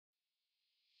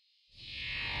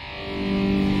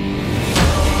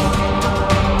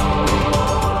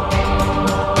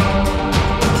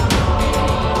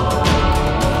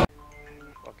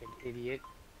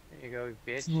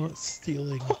not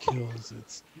stealing kills,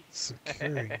 it's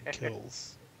securing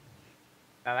kills.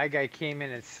 Now that guy came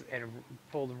in and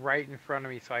pulled right in front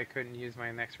of me, so I couldn't use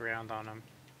my next round on him.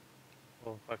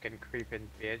 Little fucking creeping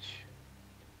bitch.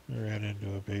 I ran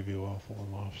into a baby waffle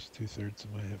and lost 2/3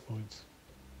 of my hit points.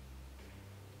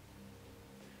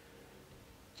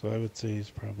 So I would say he's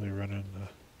probably running the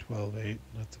 12-8,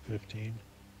 not the 15.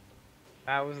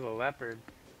 That was the leopard.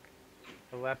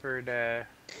 The leopard,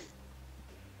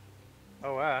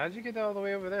 Oh wow, how'd you get all the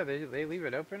way over there? They leave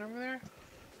it open over there?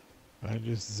 I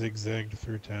just zigzagged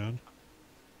through town.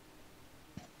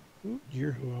 Ooh,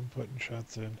 you're who I'm putting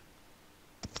shots in.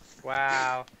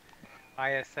 Wow.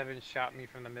 IS-2 shot me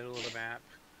from the middle of the map.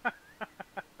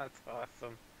 That's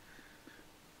awesome.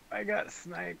 I got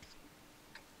sniped.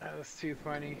 That was too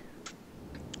funny.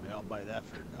 Yeah, I'll buy that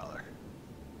for $1.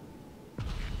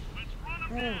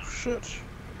 Oh shit.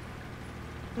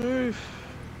 Oof.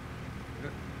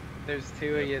 There's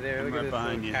two of you there. Look right at this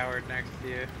behind little you. coward next to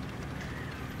you.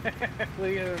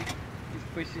 Look at him. He's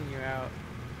pushing you out.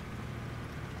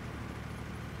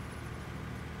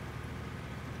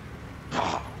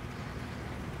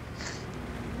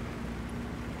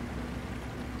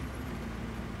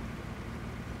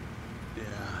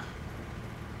 Yeah.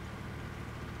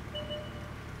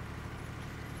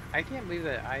 I can't believe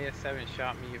that IS-2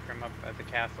 shot me from up at the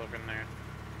castle from there.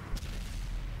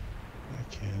 I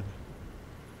can.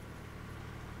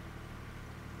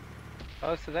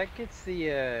 Oh, so that gets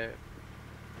the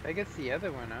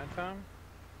other one, huh, Tom?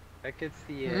 That gets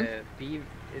the B.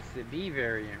 It's the B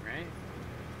variant, right?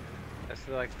 That's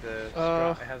like the.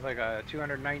 It has like a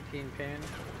 219 pin.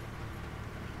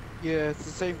 Yeah, it's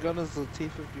the same gun as the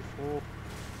T-54,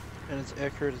 and it's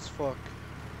accurate as fuck.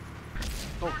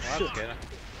 Oh shit!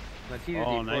 The T-54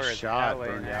 Oh, nice is shot, hella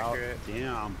burned out. inaccurate.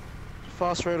 Damn.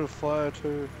 Fast rate of fire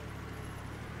too.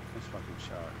 Nice fucking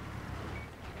shot.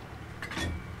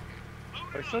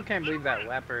 I still can't believe that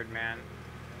leopard, man.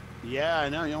 Yeah, I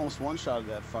know. You almost one-shotted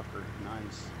that fucker.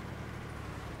 Nice.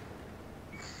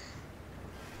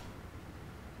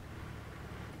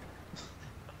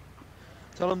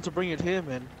 Tell him to bring it here,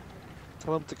 man.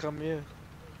 Tell him to come here.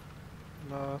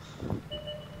 Nah.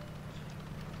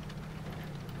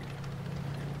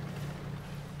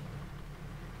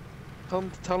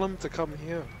 Tell him to come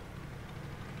here.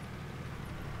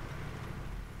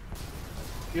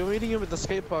 You're meeting him at the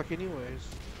skate park anyways.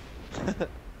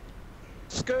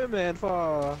 Just go, man,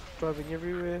 far. Driving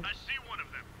everywhere. I see one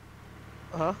of them.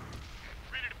 Huh?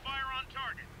 Ready to fire on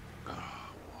target.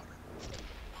 Water.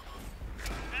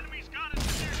 Enemy's got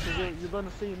us. You're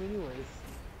gonna see him anyways.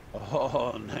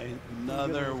 Oh, nice.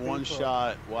 Another one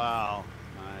shot. Wow.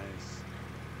 Nice.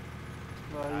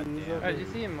 No, God he's damn. up Oh, did there.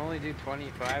 you see him only do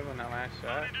 25 on that last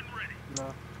shot? Loaded and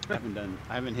ready. No.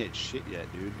 I haven't hit shit yet,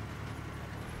 dude.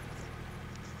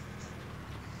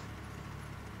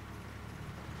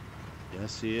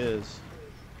 Yes, he is.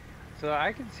 So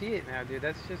I can see it now, dude.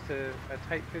 That's just a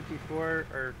Type 54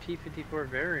 or T-54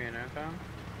 variant, huh, Tom?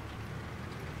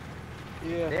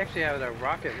 Yeah. They actually have a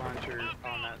rocket launcher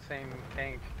on that same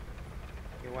tank.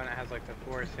 The one that has like the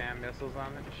 4 SAM missiles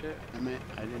on it and shit.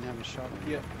 I didn't have a shot.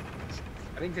 Yeah.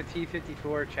 I think the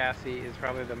T-54 chassis is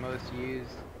probably the most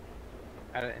used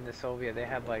in the Soviet. They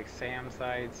had like SAM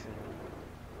sights and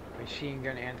machine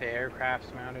gun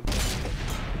anti-aircrafts mounted.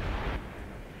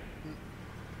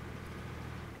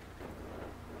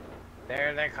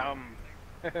 There they come.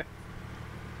 Locked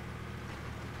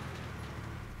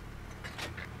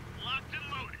and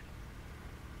loaded.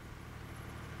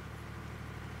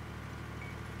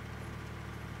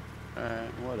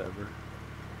 Alright, whatever.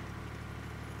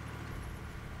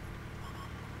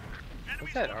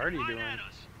 What's that Artie doing?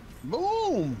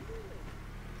 Boom!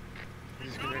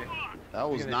 He's gonna, That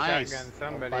was gonna nice. shotgun I'll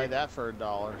somebody. buy that for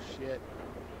 $1. Shit.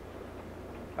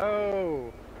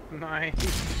 oh, nice.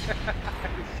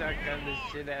 Shotgun the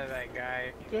shit out of that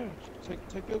guy. Go.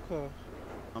 Take your car.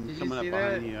 I'm Did you coming up see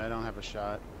behind that? you. I don't have a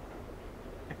shot.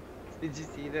 Did you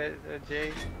see that,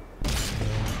 Jay? He's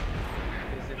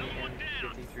in the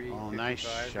M53. Oh, nice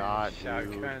 55, shot,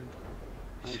 and dude.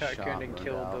 Nice Shotgun shot, and burned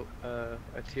killed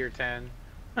a tier 10.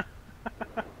 It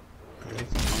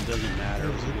doesn't matter.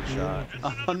 It was a good shot.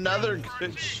 Another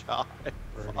good shot.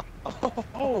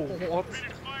 Oh, what? Ready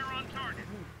to fire on target.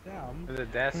 Damn. Did the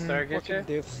Death Star get you?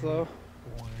 Fucking Death Star.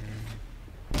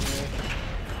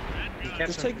 He kept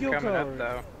Just him take from your coming car. up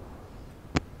though.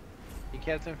 He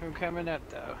kept him from coming up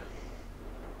though.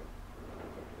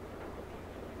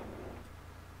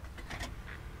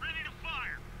 Ready to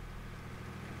fire.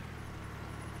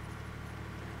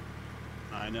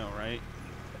 I know, right?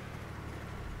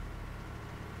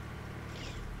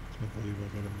 It's been can't believe I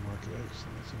got a market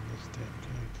excellence in this damn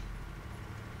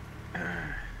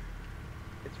game.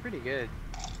 It's pretty good.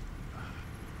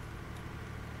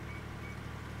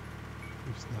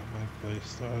 It's not my play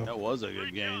style. That was a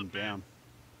good game. Damn.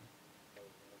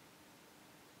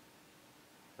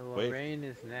 So Wait. Lorraine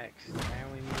is next. I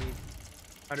only need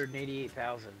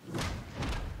 188,000.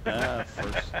 Yeah,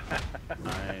 first.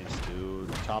 Nice,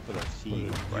 dude. Top of the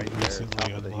heap, But right you there. Top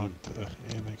recently of the heap. unlocked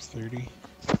the Amex 30.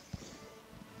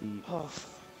 Oh,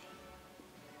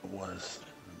 Was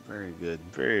very good.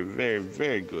 Very, very,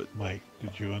 very good. Mike,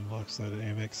 did you unlock that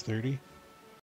Amex 30?